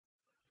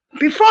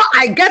before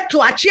I get to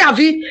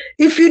Achiavi,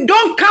 if you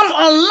don't come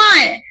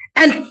online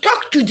and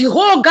talk to the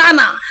whole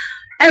Ghana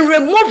and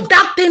remove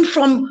that thing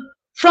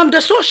from the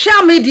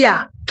social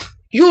media,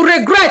 you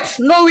regret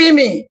knowing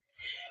me.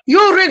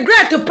 You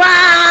regret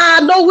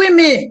knowing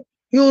me.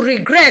 You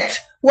regret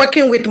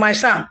working with my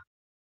son.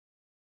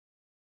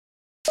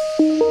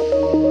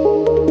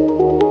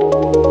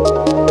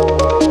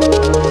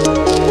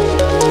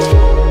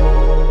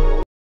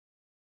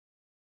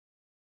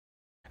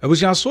 It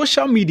was on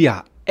social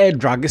media, air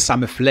drag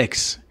Sammy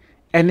Flex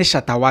and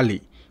Shatta Wale,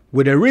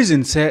 with the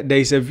reason say there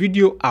is a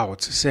video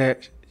out say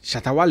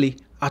Shatta Wale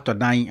after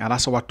dying and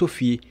that's what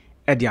Tofi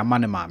at the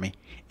Amane Mami.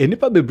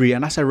 Enipa bebre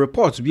and as a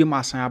report be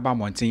masan aba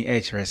mountain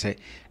echere say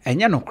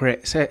enya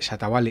nokre say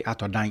Shatta Wale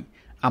after dying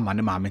Amane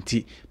Mami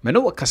ti. Me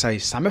no kasa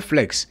Sammy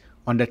Flex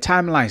on the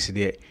timelines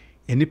there.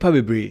 Enipa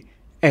bebre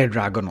air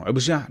drag no.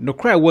 Ebusia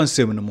nokre won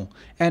sem no mu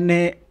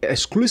ene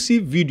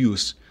exclusive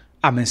videos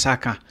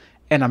amensaka.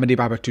 And I'm the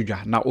Baba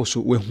Tuja now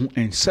also we who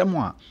and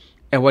someone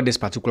what this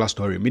particular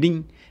story.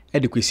 Meaning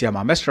Edi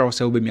Kwesiarmah mestra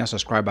also be me a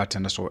subscribe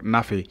button so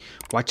nafe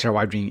watch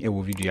our dream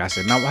a video as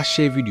now I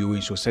share video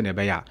in so send a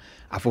beya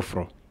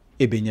afofro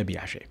ebenya bi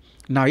ahwe.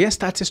 Now yes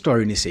start the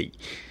story ni say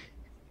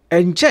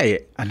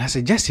enje and as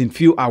just in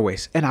few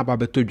hours and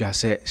Baba Tuja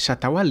say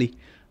Shatta Wale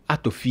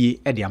atofie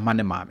e de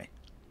amane mame.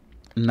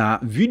 Na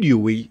video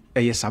we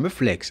Sammy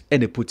Flex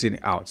and they putting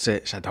it out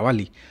say Shatta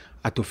Wale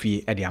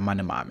atofie e de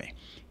amane mame.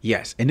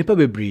 Yes, enipa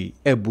bebre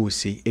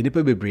ebusi,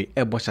 enipa bebre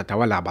ebo Shatta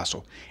Wale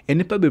abaso,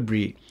 enipa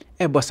bebre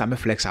ebo Sammy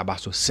Flex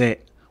abaso se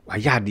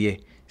wayade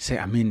se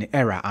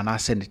era and I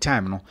send the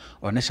time no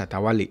on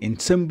Shatta Wale in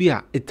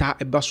sembia eta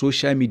eba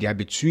social media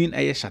between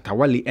Shatta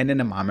Wale and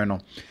ne mame no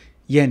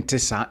yente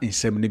sa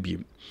nsem ne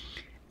biem.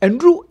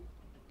 Andrew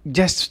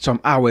just some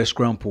hours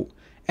scramble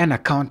and a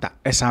counter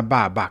esa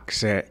back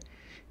say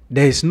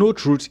there is no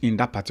truth in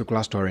that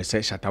particular story say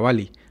Shatta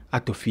Wale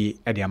atofie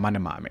e de amane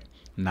mame.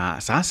 Na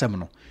sa asem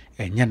no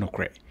enye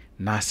nokre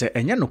na se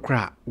enye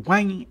nokre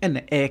wan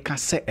ene eka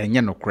se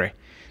enye nokre.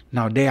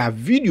 Now there are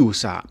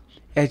videos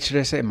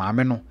kire se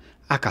maame no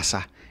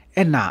akasa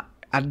ena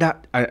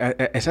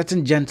a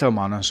certain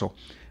gentleman also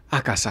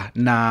akasa.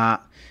 Na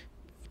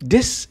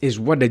this is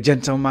what the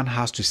gentleman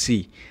has to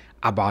say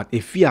about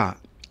if ya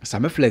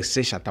Sammy Flex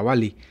say Shatta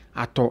Wale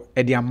ato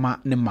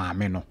ediama ne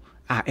maame no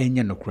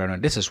enye nokre no.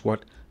 This is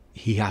what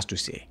he has to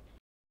say.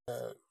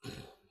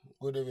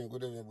 Good evening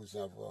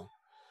Busafo.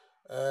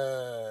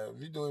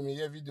 Video me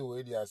video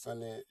we dia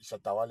sane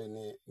Shatta Wale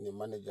ni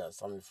manager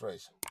Sammy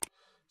Fresh.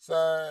 So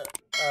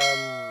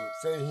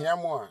say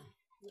hiamo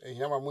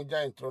mo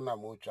ja intro na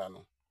mo twa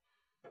no.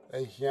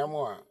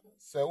 Hiamo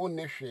say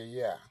wonni hwe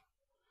ye a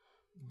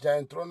ja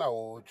intro na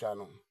wo twa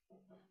no.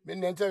 Me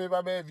nente me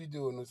ba ba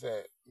video no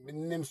say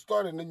nim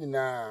story no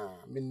nyina,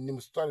 nim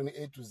story no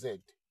A to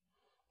Z.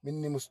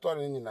 Nim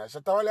story no nyina.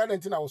 Shatta Wale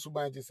adenti na wo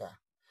suban ti sa.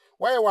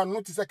 Why you want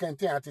notice second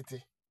thing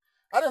atete.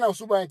 I don't know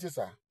suban ti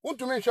sa.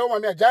 Untumi hwe wo ma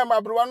me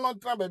jama bro wan no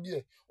tran ba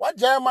bie. Wa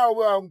jama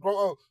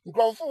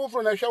nkrofo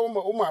fro na hwe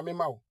wo ma me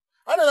ma wo.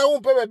 I don't know wo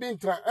pe ba bi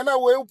ntran. Na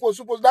wo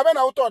suppose da be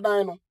na wo to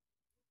dan no.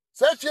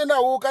 Se fie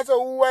na wo ka se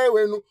wo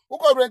we no. Wo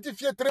ko rent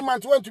fie 3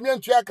 months wantumi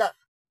antu aka.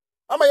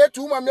 Ama ye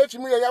tu ma me afi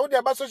mu ya wo de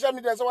ba social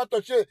media se wa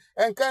to hwe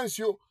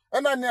enkansuo.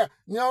 Na ne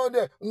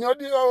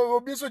odi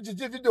obi so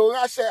jiji video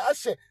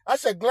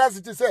ashe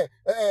glass ti say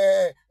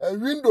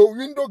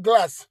window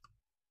glass.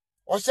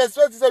 Or she says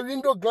it's a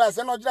window glass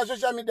and not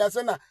social media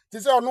sena.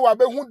 Tis on no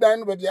abe who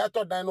dine with the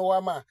ato dino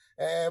wama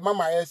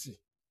mama esi.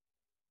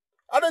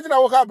 I don't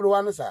know how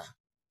one sir.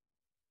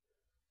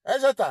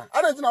 Shatta,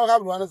 I don't know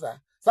how one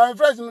sir. Some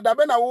friends in the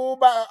bena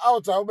uba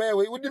out away.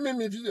 Would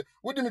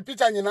me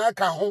picture in a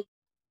car?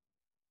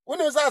 When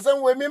you say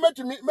some way, met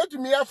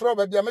me afro,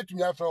 but you met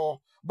me afro.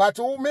 But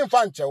who me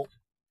fancho?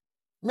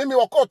 Mimi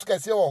wa court can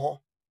say oh.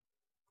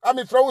 I'm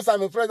a friend,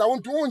 I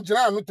want to wound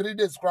 3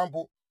 days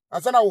scramble.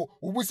 Asana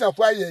ubusi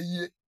afwa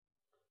ye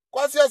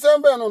kwasi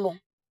asembe no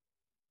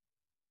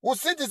wo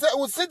siti se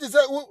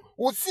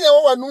wo sie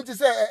wo wanu ti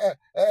se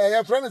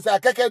your friend say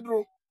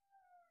akekeduro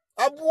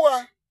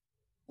abua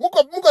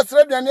muko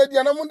sredia na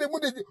dia na mu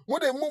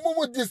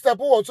disturb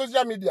wo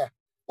social media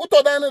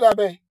utodan da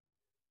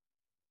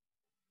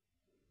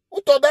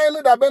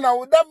ben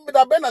na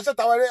da ben na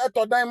Shatta Wale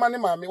etodan mane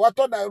mame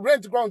watodan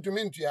rent ground to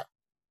me ntua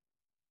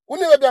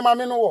uni we bia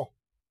mame no wo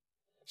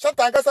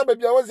Shatta ankasa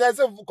baby a wo say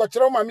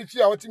kokyere ma me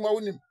fia woti ma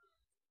wonim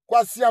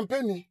kwasi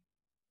ampeni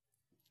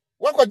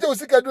wakoje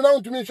usika du na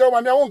untumi hwe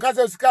ma me won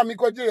kasa usika mi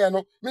koje ye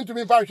no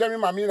mintumi fa hwe me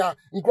ma me na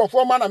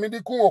nkrofo ma na me di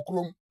kun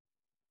okrom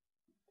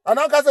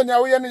ana kasa nya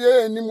wo ye ne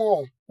ye anim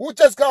wo wo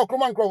cheska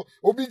okrom nkrof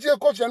obi je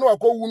kofie no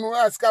akowu no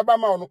aska ba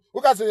ma no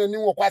wo kasa ye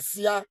anim wo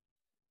kwasia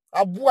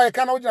abua e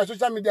kana wo na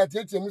social media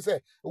tietie mu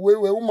se we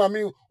wo ma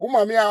me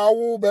a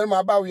wo be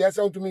ma ba wo ye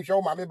se untumi hwe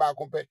wo ma me ba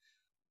kompe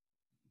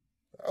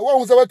wo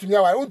unse watumi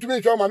aware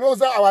untumi hwe ma me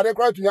unse aware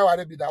kra tumi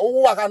aware bida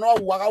wo waka no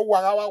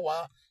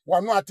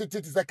wa no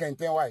atete se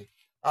kenten wai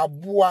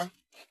abua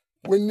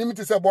wenim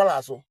ti se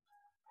bola so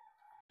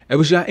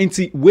Ebusia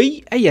enti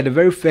we the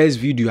very first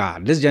video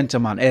this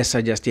gentleman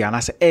suggested and I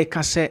say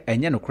ka say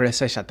enye no kore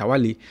say Shatta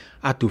Wale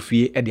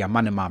atofie e de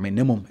amane maame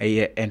nemom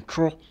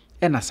entro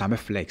na Sammy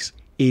Flex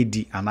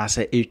edi and I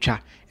say etwa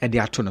e de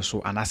ato no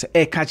so and I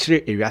say ka kire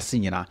ewiase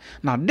nyina.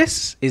 Now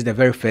this is the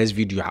very first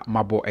video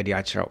mabo e de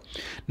akire.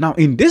 Now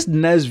in this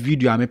next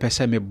video me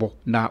pese me bo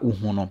na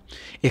uhu no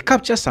e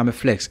capture Sammy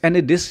Flex and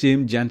this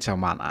same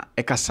gentleman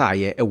e kasa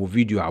ye e wo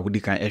video a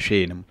wodi kan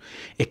ehwe enim.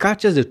 E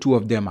captures the two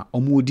of them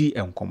omudi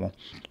enkomo.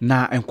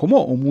 Na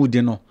enkomo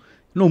omudi no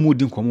na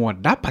omudi enkomo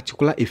that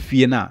particular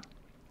efie na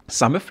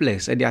Sammy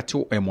Flex e de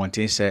ato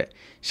emonten say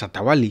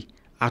Shatta Wale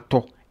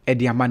ato e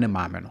de amane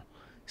maame no.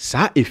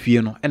 Sa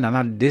efie no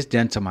na this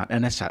gentleman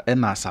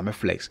na Sammy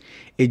Flex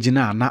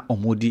ejina na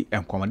omodi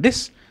enkomo.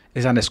 This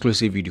is an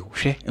exclusive video.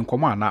 Hwe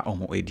enkomo na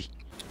omo edi.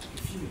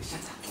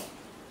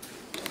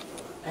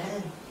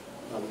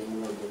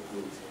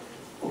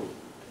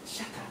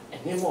 Shatta,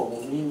 and then what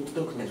we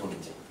document on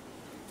it.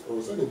 Oh,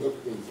 so the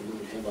document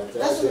but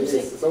That's what I'm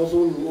saying. it's also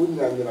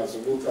only and so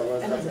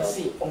and I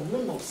say, oh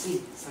no,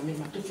 see, Sammy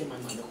Matoke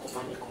man the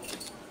Kofaneko.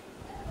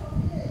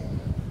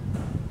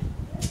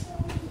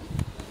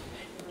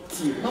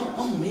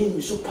 Mama made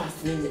me so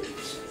past me.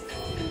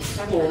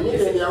 no me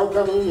dey how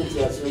come me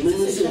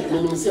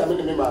see am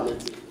me mama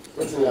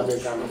what's in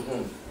America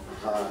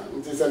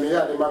it is an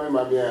year the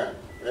mama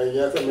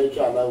yes I make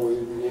sure that we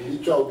be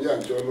try obi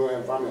ancho no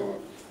en family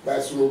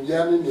but so obi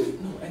ani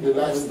the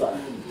last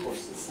time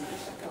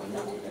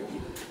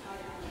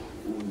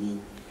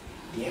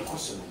the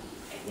ecosom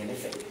and the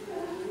effect.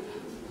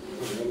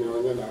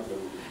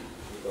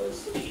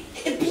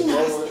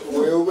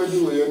 We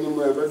overdo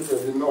anymore,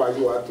 but no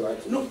idea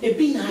to no, a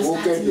bin has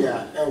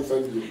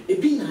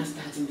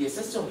starting the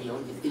accessory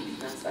on the bin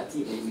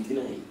starting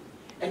and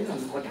and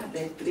I'm got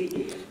that 3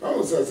 days.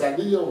 Oh, says I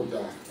did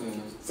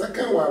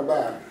second one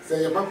bar,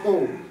 say a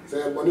papa,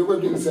 say a bonny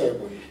wedding say.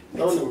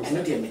 No, I'm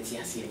not a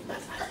Metias here, but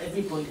at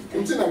every point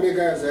in time, I make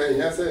us say,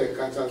 yes, a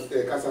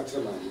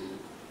Casachana.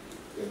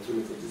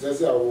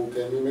 That's how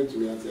can make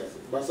me at yes,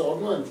 but so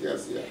no,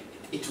 yes, yeah.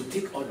 It will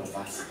take all of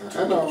us.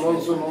 And I'm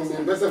also on the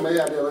investment. My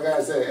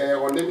idea, say,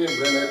 on the name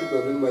brand, I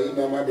do my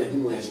mother.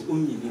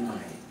 Only in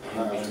my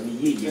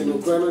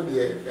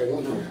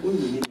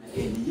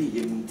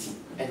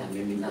and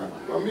I'm now.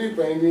 Mammy,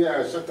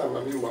 pioneer, Shatta,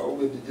 Mammy,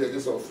 over the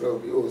judges of Flow,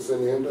 oh,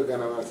 send him to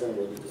Ghana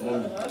Assembly. I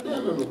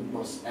don't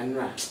know, and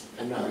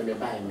I'm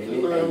buy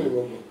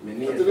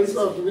many. At the rest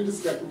of the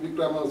minister could be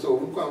grammar, so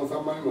who comes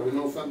from my money,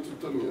 no fun to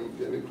tell me,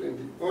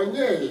 oh,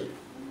 yeah.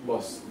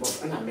 Boss,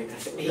 and I make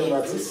us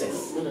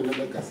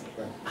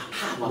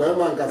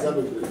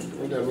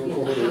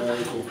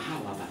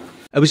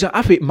Abisa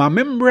afi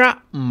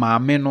mamembra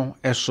maame no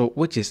eso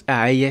which is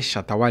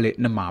Shatta Wale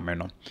ne maame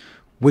no.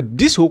 With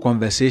this whole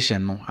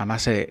conversation no and I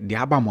say the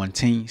aba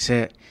mountain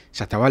say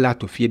Shatta Wale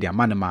atofie the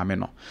amane maame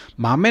no.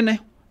 Maame ne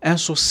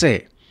enso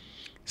say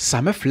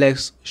Sammy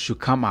Flex should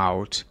come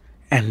out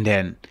and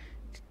then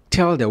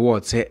tell the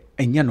world say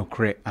enye no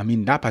kre. I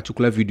mean that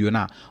particular video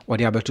na or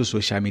the abeto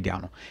social media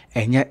no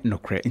enye no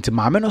kre. Inti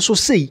maame no so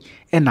say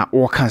na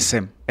o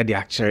kansem e the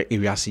actual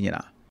area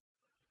sinyina.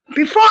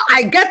 Before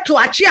I get to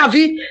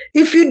Achiavi,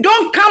 if you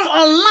don't come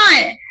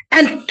online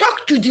and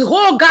talk to the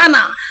whole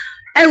Ghana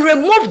and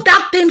remove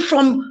that thing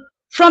from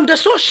the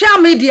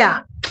social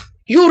media,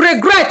 you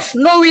regret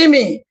knowing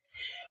me.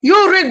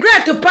 You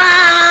regret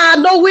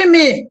knowing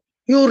me.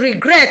 You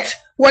regret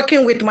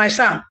working with my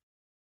son.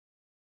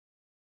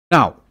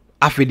 Now,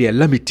 after there,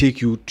 let me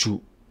take you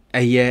to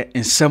a year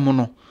in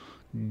Semono,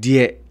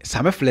 dear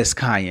Sammy Flex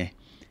Kanye.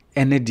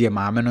 Ene die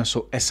maame no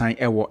so esan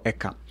ewo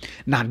eka.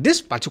 Now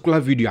this particular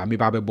video ami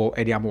babebo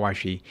edi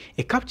amwahwe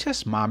it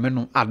captures maame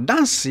no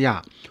adanse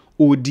a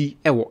odi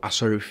ewo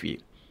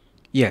asorefie.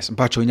 Yes,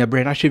 but onya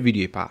brenda hwe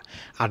video pa.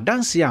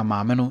 Adanse a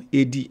maame no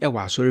edi ewo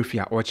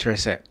asorefie a o kire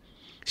se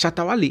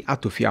Shatta Wale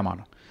atofie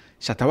amano.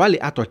 Shatta Wale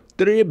ato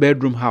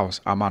 3-bedroom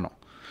house amano.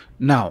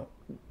 Now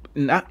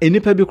na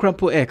enipa bi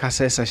krampo ka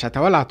se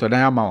Shatta Wale ato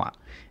dan amawa.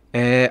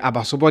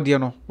 Abasobode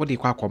no wodi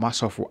kwa akoma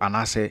sofo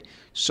anase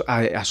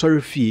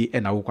asori fie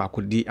na wo kwa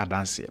akodi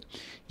adanse.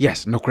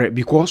 Yes, no correct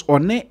because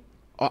one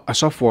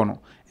asofo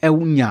no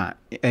ewunya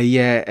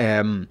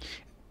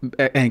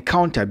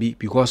encounter bi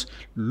because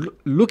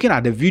looking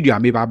at the video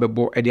ameba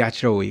bebo e de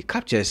akere we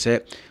capture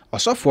say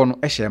asofo no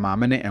ehye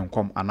maame ne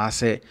enkom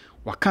anase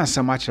waka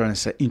nsem akere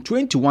say in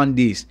 21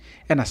 days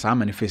na sa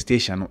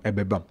manifestation no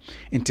ebebam.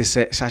 Nti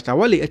say Shatta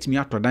Wale atimi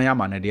atodan ya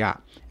manade a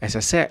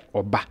ese say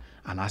oba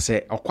and I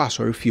say, "Okwa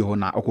sorry fee ho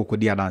na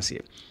okokodi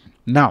adanse."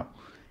 Now,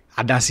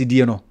 adanse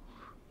die no.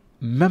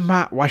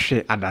 Mema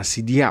wahwe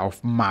adanse die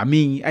of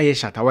maame aye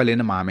Shatta Wale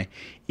ne maame.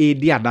 E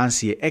di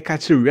adanse e ka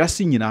kire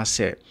wiase nyina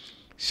say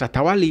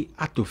Shatta Wale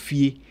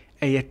atofie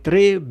a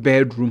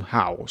 3-bedroom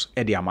house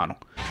e di amano.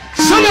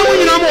 Some of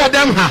you know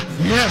them ha.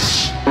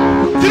 Yes.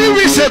 3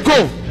 weeks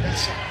ago.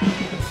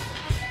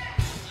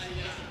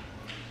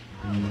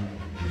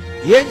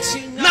 Yes.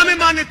 Now me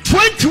man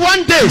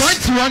 21 days.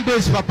 21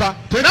 days, Papa.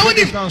 21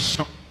 days.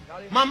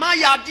 Mama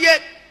ya die,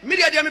 me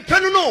dia me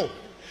penu no.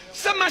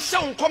 Some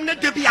sound come the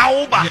baby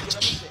over.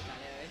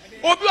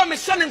 Obi o me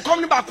send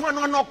come back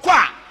one no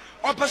kwa.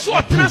 Or pursue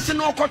a trans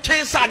no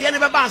contain sad, the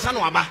never bounce and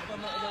waba.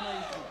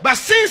 But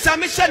since I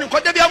miss sending,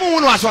 could there be a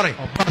woman? Sorry.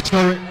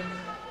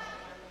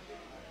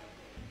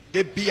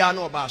 The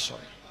piano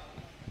sorry.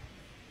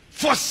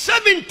 For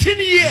 17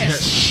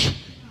 years,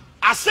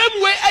 a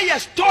same way a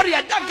story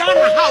at that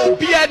Ghana how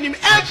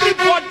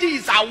everybody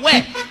is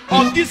aware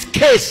of this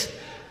case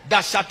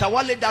that Shatta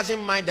Wale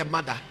doesn't mind the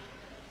mother.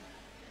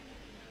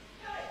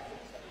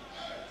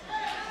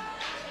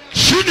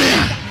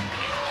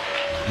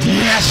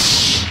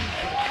 Yes.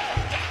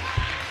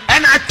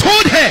 And I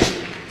told her,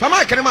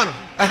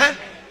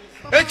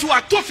 and you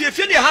are tough if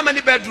you how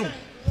many bedrooms?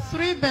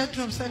 3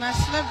 bedrooms, and I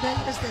slept there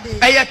yesterday.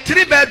 I had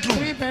 3 bedrooms.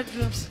 3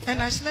 bedrooms,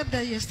 and I slept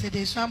there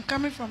yesterday. So I'm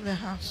coming from the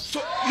house.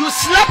 So you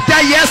slept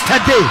there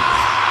yesterday?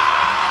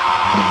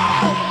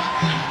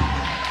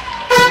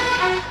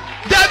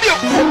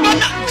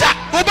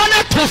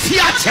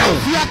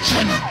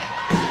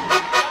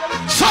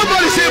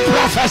 Somebody say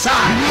professor.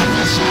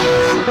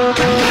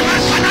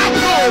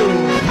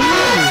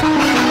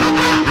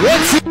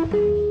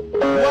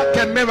 What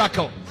a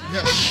miracle!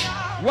 Yes.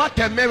 What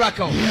a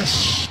miracle!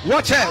 Yes.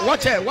 What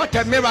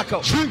a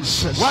miracle!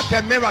 Jesus. What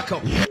a miracle!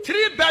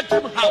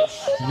 3-bedroom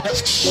house.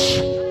 Yes.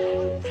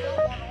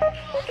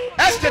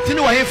 Estate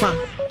ni wa hefa.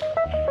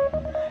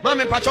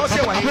 Mama pacho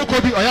say wa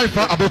Abokobi oya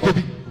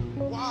Abokobi.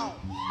 Wow.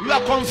 You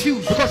are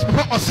confused because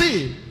before I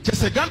say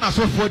just a Ghana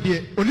so for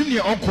there oni ne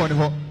onko ne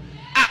ho.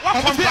 Ah,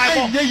 what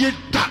compare ye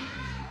da.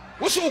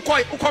 Wo so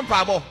ukoi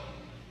ukompa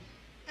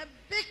A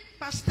big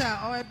pastor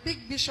or a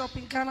big bishop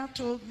in Ghana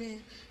told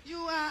me, you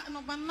are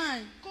number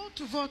 9. Go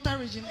to Volta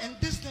region and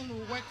this thing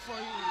will work for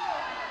you.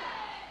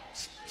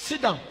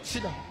 Sit down,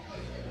 sit down.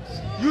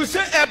 You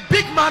say a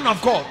big man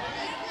of God.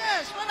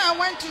 Yes, when I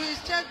went to his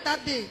church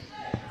that day.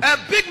 A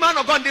big man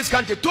of God in this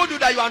country told you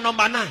that you are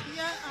number 9.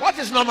 Yeah, what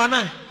is number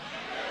 9?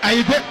 Are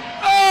you good?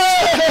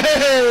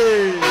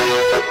 Hey!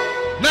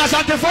 Now,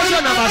 Asante for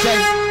your number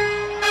 7.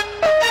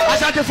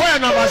 Asante for your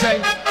number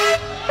 7.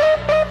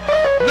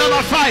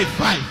 Number 5.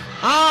 5.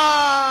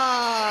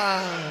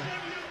 Ah.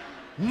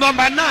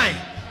 Number 9.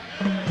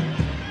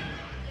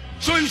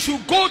 So you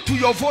should go to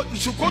your vote. You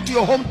should go to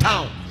your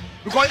hometown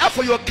because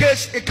for your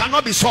case it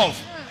cannot be solved.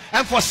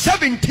 And for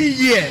 17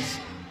 years,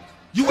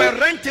 you were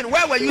renting.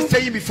 Where were you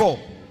staying before?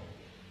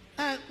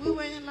 We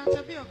were in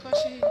Latabi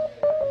Okoshi.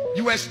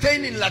 You were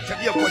staying in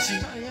Latabi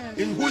Okoshi. Yes.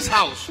 In whose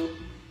house?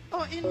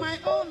 Oh, in my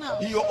own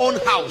house. In your own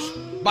house.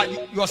 But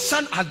your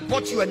son has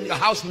bought you a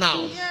house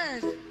now.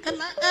 Yes.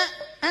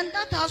 And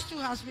that house too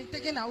has been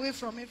taken away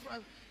from me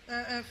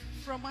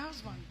from my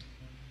husband.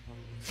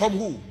 From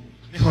who?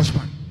 The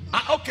husband.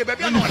 Ah, okay,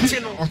 baby. I'm not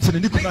saying no.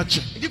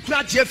 You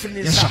can't Jeff in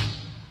this.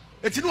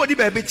 It's no only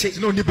baby. It's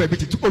no only baby.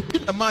 To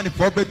open a man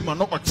for bedroom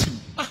not what team.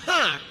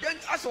 Aha.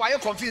 That's why you're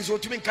confused. So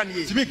to me can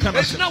you? To me can.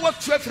 It's not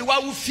what 12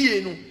 who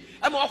fear no.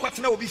 I'm not what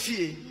now be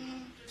fear.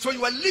 So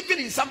you were living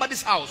in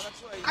somebody's house.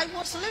 I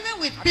was living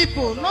with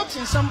people, not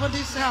in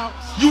somebody's house.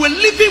 You were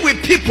living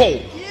with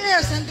people.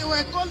 Yes, and they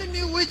were calling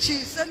me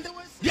witches, and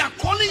they are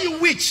calling you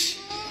witch.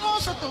 All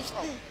sort of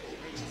things.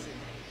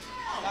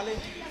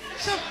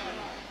 So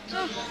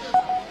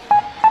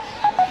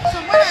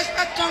when I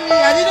started coming,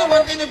 I didn't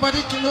want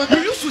anybody to know that.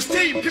 You used to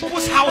stay in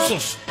people's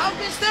houses. I've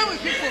been staying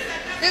with people.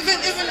 Even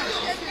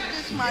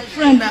this my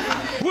friend.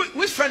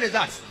 Which friend is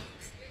that?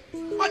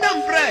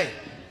 Madam Frey.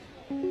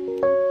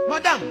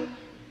 Madam.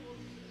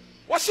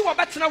 What's your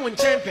better when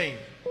champagne?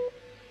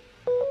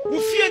 Who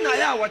fear na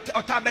ya what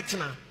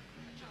better?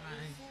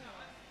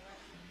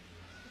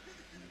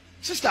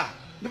 Sister,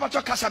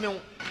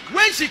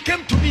 when she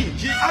came to me,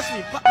 she asked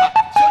me, Papa,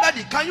 so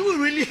Daddy, can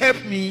you really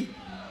help me?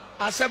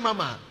 I said,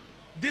 Mama,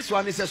 this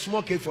one is a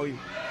small cake for you.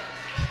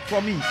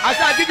 For me. I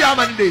said, I give you how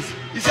many days?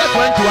 He said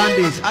 21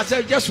 days. I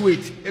said, just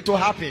wait. It will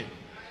happen.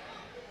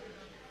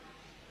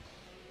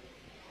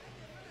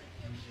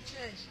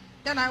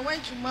 Then I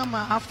went to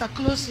Mama after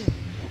closing.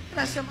 And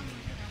I said,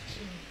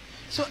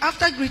 so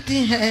after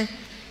greeting her,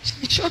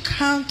 she shook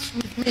hands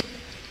with me.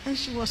 And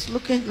she was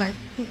looking like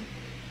me.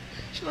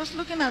 She was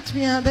looking at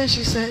me and then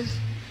she said,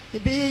 so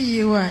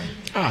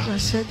I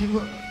said,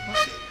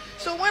 okay.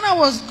 So when I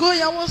was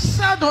going, I was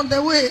sad on the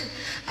way.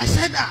 I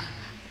said,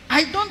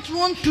 I don't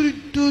want to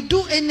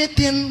do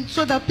anything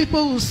so that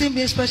people will see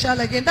me special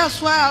again.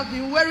 That's why I've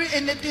been wearing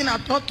anything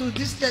at all to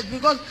this church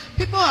because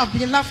people have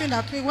been laughing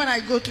at me when I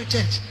go to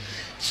church.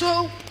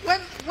 So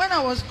when I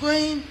was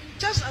going,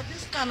 just at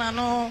this kind of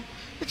no,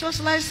 it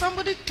was like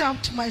somebody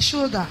tapped my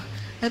shoulder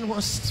and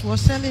was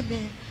telling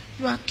me,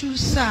 you are too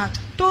sad.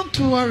 Don't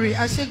worry.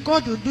 I said,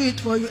 God will do it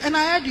for you. And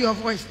I heard your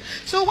voice.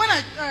 So when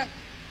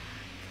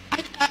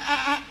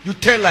you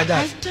turned like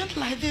that? I turned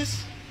like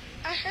this.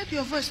 I heard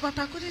your voice, but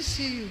I couldn't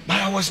see you.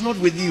 But I was not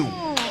with you.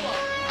 No.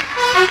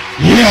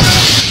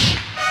 Yes.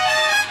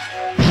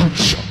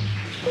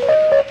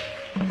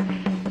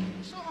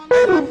 So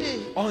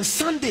on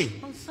Sunday,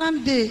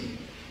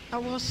 I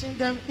was in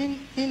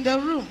the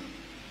room.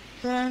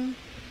 Then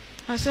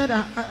I said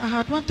I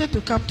had wanted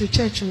to come to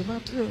church,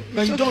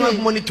 but you don't have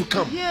money to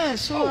come. Yeah,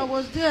 so I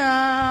was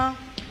there.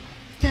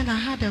 Then I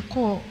had a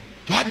call.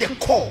 You had a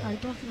call? I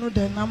don't know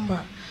the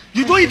number.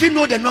 You don't even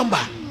know the number?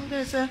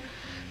 They said,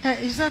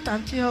 is that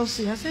Auntie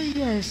Elsie? I said,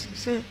 yes. He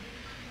said,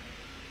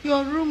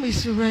 your room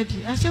is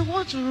ready. I said,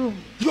 what room?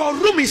 Your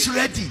room is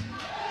ready.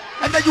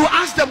 And then you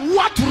ask them,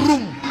 what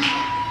room?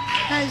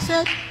 I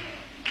said,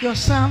 your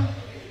son.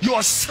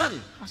 Your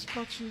son has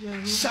bought you a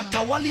room.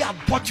 Shatta Wale has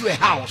bought you a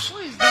house. Who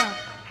is that?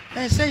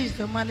 I said, he's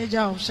the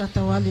manager of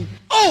Shatta Wale.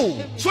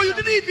 Oh, so you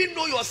didn't even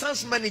know your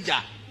son's manager?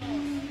 I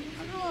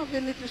don't have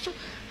anything. So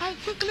I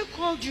quickly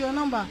called your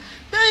number.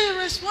 Then he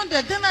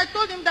responded. Then I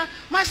told him that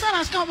my son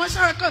has come. My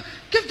son has come.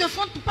 Give the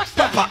phone to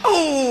Pastor. Papa,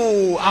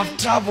 oh, I've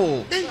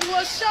traveled. Then he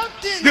was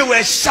shouting. They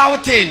were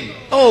shouting.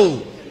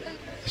 Oh,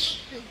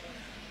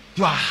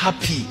 you are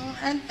happy.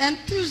 And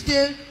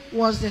Tuesday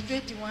was the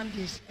 21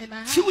 days.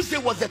 And Tuesday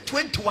was the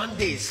 21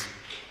 days.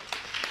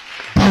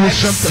 And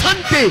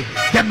Sunday,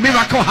 the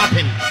miracle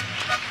happened.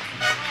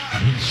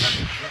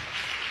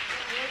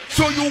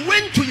 So you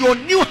went to your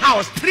new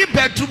house,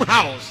 3-bedroom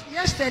house.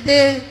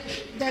 Yesterday,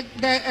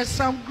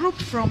 some group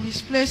from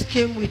his place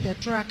came with a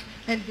truck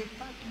and they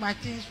packed my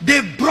things.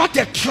 They brought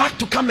a truck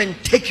to come and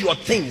take your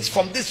things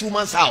from this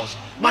woman's house.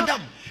 No.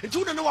 Madam, you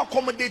don't know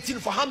accommodating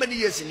for how many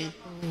years in it?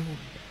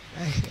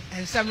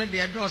 And some of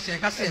the doors, I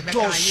can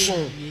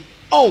say,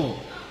 oh.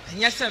 And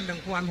yes, I'm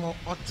going to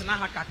Otana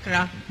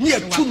Hakakra, near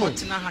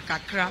Tumotana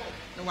Hakakra,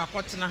 the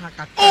Wapotana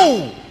Hakakra.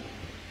 Oh,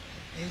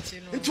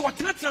 into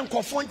what not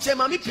unconform,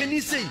 Mammy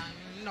Penny say.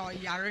 No,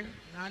 Yari.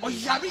 Oh,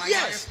 Yari,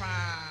 yes.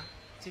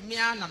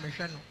 Timia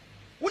Namishano.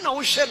 When I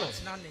was Shannon,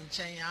 none in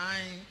China,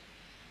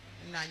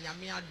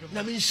 Nayamia,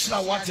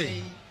 Namisha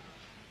Wate.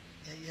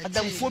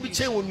 Adam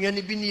Fobiche when you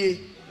any bini.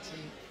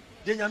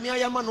 Then Yamia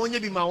Yaman only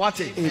be my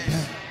Wate.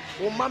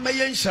 Oh, Mamma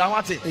Yen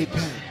Shawate.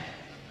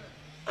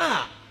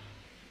 Ah.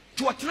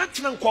 To attract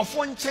an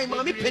conform chain,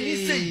 Mammy Penny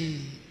say,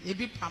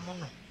 Ebi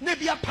Pamono,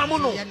 maybe a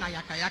Pamono,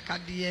 Nayaka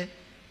dear,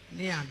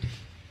 Neandi.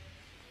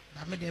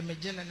 I made a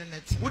majan and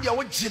net. Would you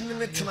want Jim in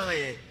the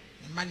tonight?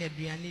 Money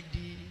be any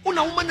D. Oh,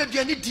 no, man, be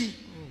any D.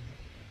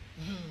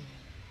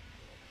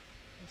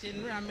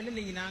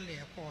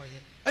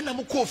 And I'm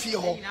a coffee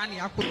hole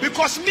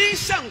because me,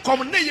 son,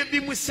 come near be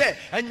with say,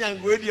 and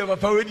young radio of a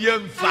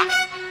parodium fat.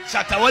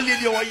 Shatta Wale,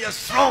 you are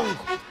strong.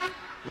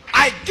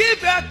 I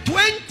gave her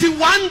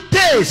 21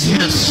 days.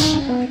 Yes.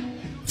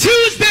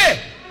 Tuesday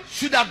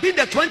should have been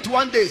the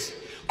 21 days.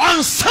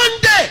 On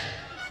Sunday,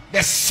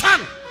 the son,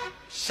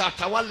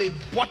 Shatta Wale,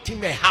 bought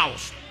him a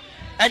house.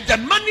 And the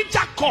manager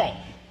called.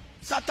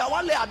 Shatta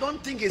Wale, I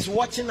don't think is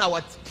watching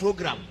our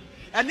program.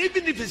 And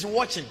even if he's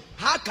watching,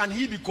 how can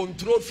he be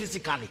controlled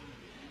physically?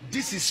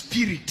 This is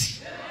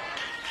spirit.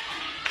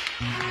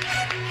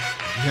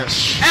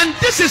 Yes. And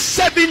this is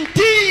 17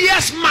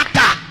 years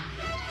matter.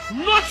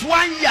 Not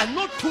 1 year,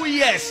 not 2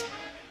 years,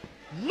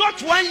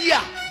 not 1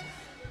 year.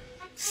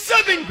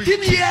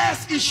 17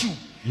 years issue.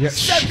 Yes.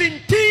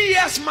 17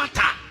 years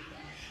matter.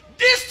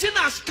 This thing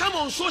has come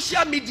on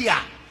social media.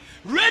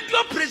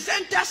 Radio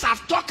presenters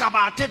have talked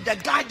about it. The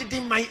guy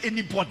didn't mind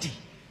anybody.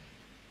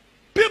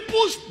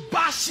 People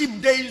bash him.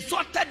 They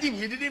insulted him.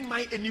 He didn't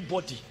mind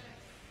anybody.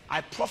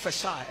 I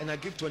prophesy and I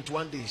give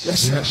 21 days.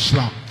 Yes, yes,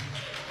 Lord.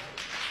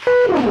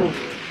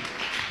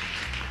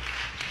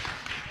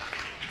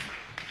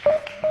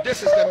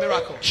 This is the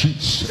miracle.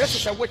 Jesus. This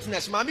is a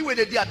witness. Mommy, where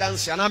did you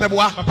dance? And I'm a boy.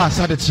 Papa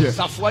said it here.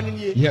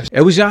 Yes.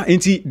 Ewuja,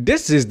 inti,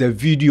 this is the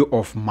video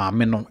of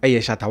Mame no. Eye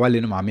Shatta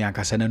Wale no Mame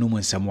ankasa na numu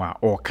nsɛm a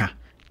ɔka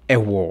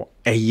ɛwɔ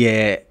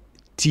ɛyɛ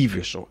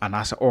TV so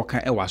anasa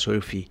ɔka ɛwɔ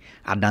asɔrefi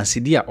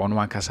adansedi a ɔno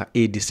ankasa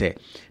edi sɛ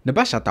ne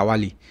ba Shatta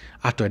Wale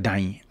atɔ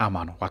dan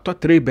ama no. Watɔ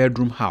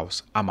 3-bedroom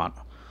house ama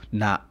no.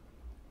 Na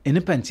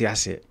enipa nti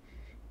ase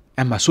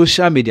ɛma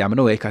social media me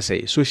no wɔ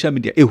ɛka social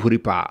media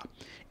ehuri pa.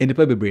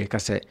 Enipa bebree ka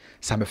sɛ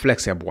Sammy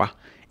Flex eboa.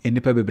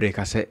 Enipa bebree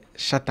ka sɛ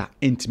Shatta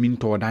ntimi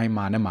ntɔ dan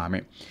ma ne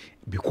maame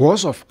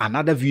because of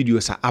another video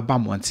sa aba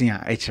monten a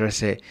ɛkyerɛ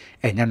sɛ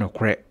ɛnya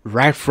nokore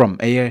right from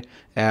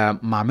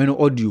maame no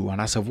audio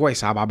and as a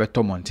voice aba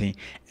beto monten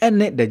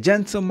ene the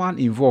gentleman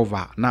involved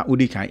na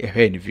odi kan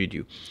ehwe ni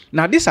video.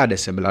 Now these are the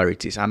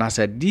similarities and I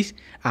said these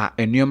are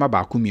enuoma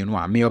ba ku mienu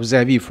a me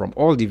observe from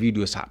all the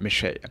videos a me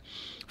share.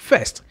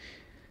 First,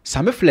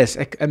 Sammy Flex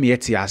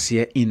emieti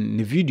ase in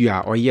the video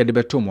a oye de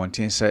beto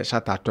monten se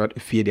Shatta thought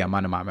efie de ama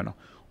no maame no.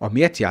 O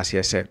mieti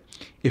ase se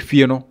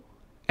efie no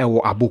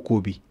ewo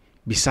aboko bi.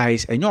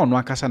 Besides enyo ono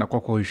akasa na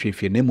kokko hwe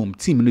efie na mum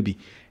team no bi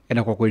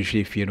na kokko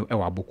hwe efie no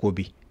ewo aboko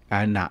bi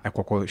na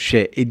kokko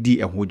hwe edi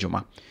eho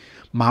djuma.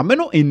 Maame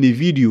no in the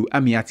video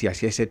amiati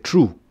ase se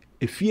true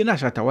efie na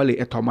Shatta Wale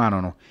etoma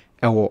no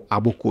ewo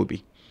aboko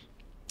bi.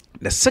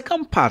 The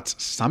second part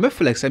Sammy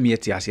Flex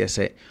amiati ase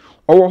se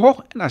owo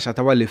ho na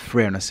Shatta Wale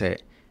frɛ no se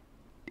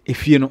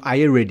efie no are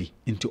you ready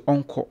into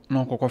onko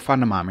no kokko fa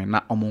na maame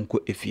na omonko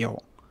efie ho.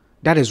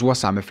 That is what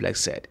Sammy Flex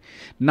said.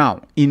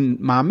 Now, in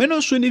my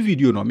mention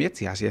video no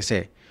meti as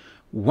say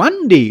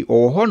one day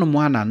or hono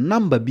mwana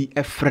number be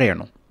a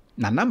freno.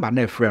 na number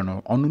na friend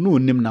no ono no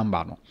onim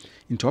number no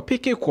nti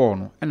opeke call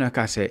no ena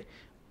ka say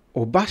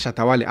oba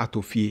Shatta Wale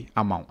atofie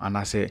ama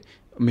anase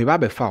me ba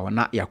be fa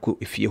na yakọ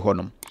efie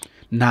honom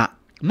na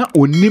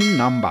onim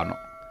number no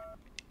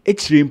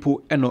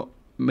echirempo eno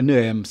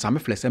Sammy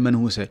Flex emene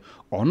hu say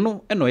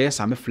ono eno ye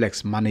Sammy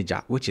Flex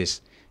manager which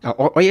is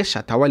oye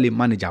Shatta Wale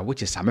manager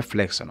which is Sammy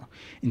Flex no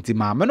nti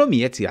ma me no me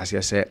yeti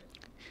ase say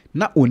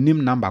na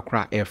onim number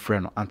kra e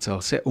friend no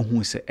until say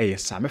ohun say eye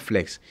Sammy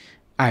Flex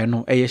I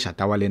know eye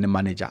Shatta Wale ne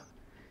manager.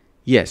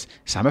 Yes,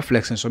 Sammy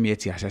Flex nso me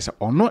yeti ase say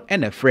ono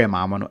ene friend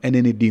ma no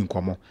ene ne di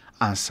nkomo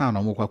ansa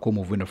no mo kwa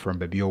move no from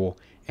baby owo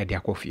e de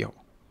akofie.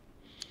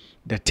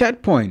 The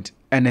third point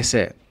ene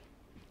say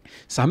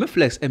Sammy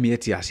Flex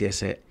emieti ase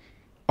say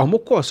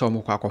omo course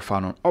omo kwa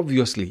akofa no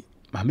obviously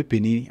mame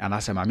peni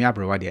anase mame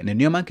abrewa de na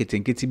nneoma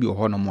nketenketi bi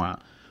ho no mo a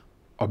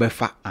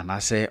obefa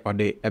anase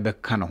ode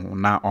ebeka no ho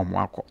na omo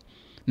akọ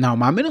na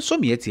mame no so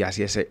mieti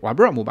ase say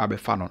wabra mo ba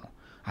befa no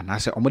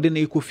anase omo de na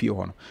ekofie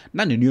ho no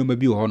na nneoma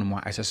bi ho no mo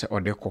a ese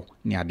ode kọ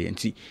ni ade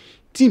nti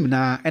team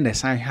na ene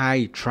sign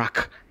high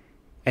track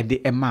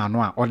ede ema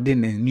no a ode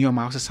ne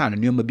nneoma osesa no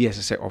nneoma bi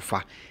ese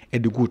ofa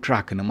ede go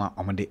track no ma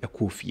omo de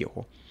ekofie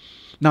ho.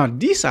 Now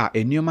these are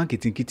nneoma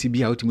nketenketi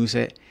bi a otimi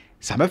say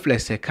Sammy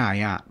Flex kan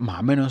ya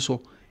maame no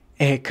so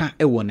ka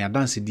ewo ne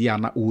dance dia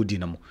na odi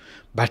no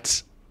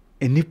but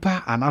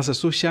enipa anasa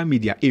social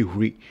media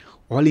ehuri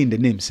all in the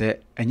name say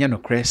enye no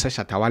kre say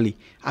Shatta Wale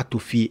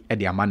atofi e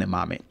de amane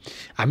maame.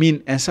 I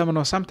mean and some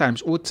no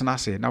sometimes o tena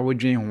say na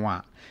wodwen ho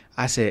a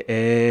I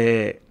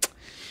say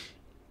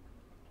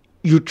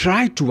you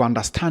try to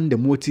understand the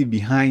motive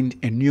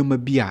behind enuma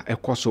bi a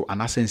ekoso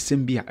anasa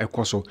nsem bi a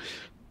ekoso.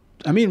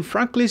 I mean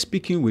frankly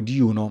speaking with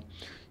you no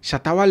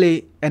Shatta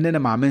Wale ene na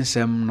maame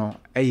nsem no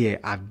eye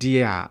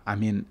ade a I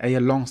mean eye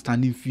long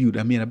standing feud.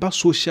 I mean about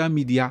social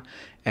media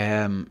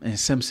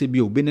nsem se bi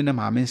obi ne na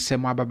maame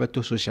nsem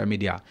ababeto social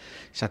media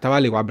Shatta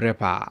Wale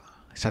wabrepa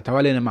Shatta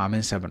Wale na maame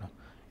nsem no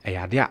eye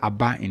ade a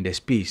aba in the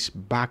space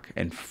back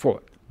and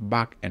forth.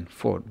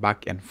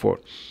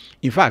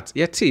 In fact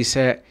yet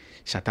say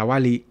Shatta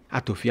Wale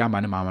atofia ma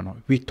na maame no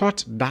we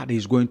thought that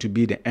is going to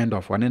be the end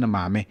of one na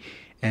maame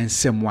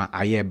nsem wa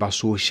aye ba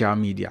social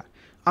media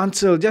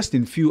until just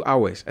in few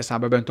hours as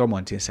ababento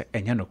mountain say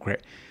enya no kre.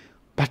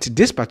 But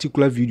this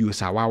particular video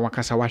sa wa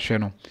wakasa wa hwe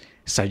no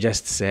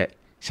suggests say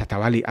Shatta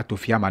Wale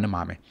atofia ma na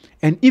maame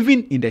and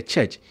even in the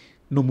church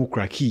no mo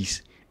kra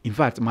keys. In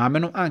fact maame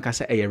no anka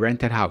say a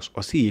rented house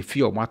or say e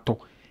fie o mato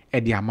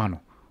e de ama no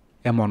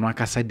e mo no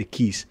akasa the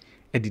keys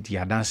e de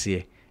dia dance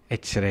e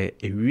kire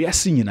e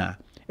wiase nyina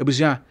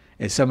ebusua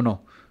ensem no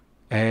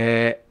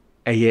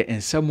eye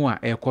ensem a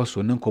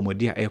ekoso ne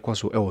nkomodi a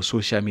ekoso e wo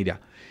social media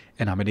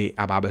and amede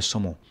ababe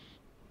somo.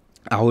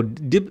 I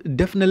would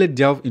definitely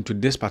delve into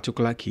this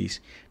particular case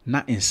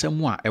na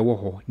ensem a ewo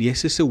ho ne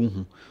yesese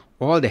wo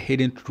all the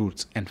hidden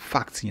truths and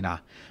facts in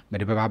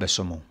mede baba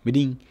somo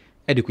medin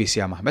ede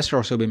Kwesiarmah best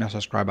also be my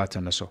subscribe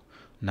button so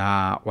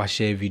na wa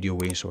share video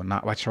we so na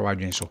wa kire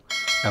wadwen so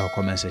e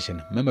comment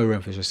section remember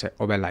when say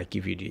obe like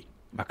video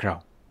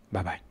background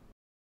bye bye.